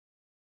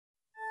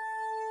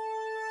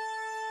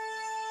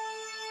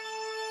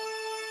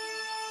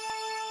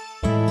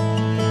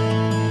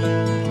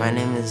My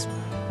name is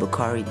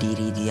Bakari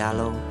Didi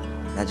Diallo.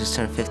 I just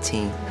turned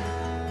 15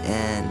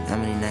 and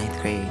I'm in the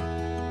 9th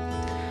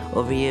grade.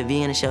 Over here,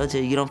 being in a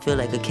shelter, you don't feel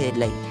like a kid.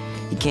 Like,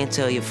 you can't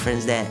tell your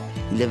friends that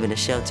you live in a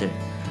shelter.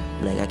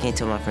 Like, I can't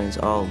tell my friends,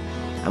 oh,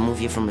 I moved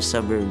here from the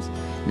suburbs,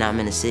 now I'm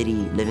in a city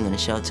living in a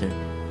shelter.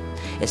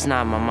 It's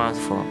not my mom's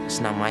fault, it's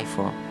not my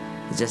fault.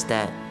 It's just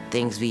that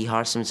things be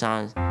hard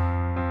sometimes.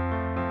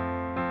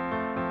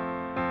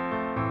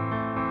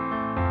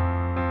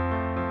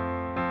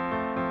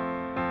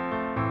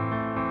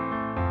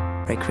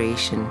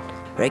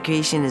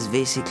 Recreation is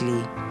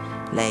basically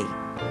like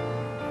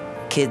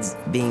kids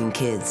being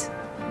kids,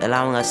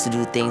 allowing us to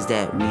do things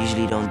that we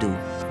usually don't do.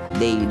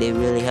 They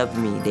really helped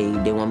me.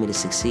 They want me to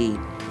succeed,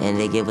 and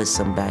they gave us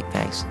some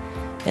backpacks.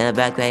 And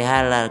the backpack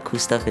had a lot of cool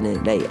stuff in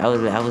it. Like, I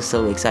was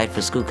so excited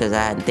for school because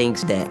I had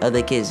things that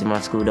other kids in my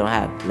school don't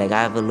have. Like,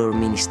 I have a little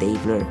mini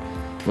stapler.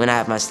 When I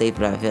have my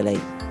stapler, I feel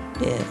like,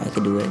 yeah, I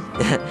could do it.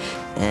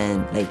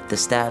 And like the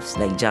staffs,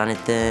 like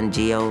Jonathan,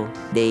 Gio,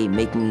 they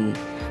make me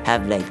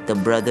have like the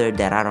brother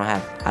that I don't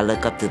have. I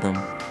look up to them.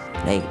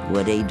 Like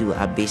what they do,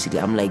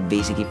 I'm like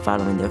basically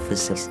following their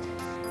footsteps.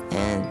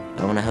 And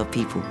I wanna help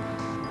people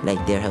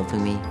like they're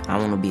helping me. I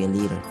wanna be a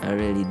leader, I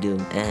really do.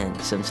 And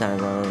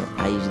sometimes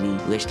I usually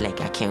wish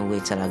like I can't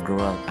wait till I grow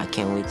up. I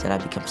can't wait till I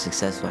become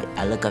successful.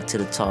 I look up to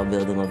the tall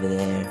building over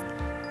there.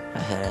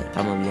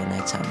 I'm gonna be on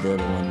that top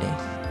building one day.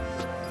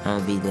 I'm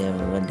gonna be there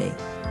one day.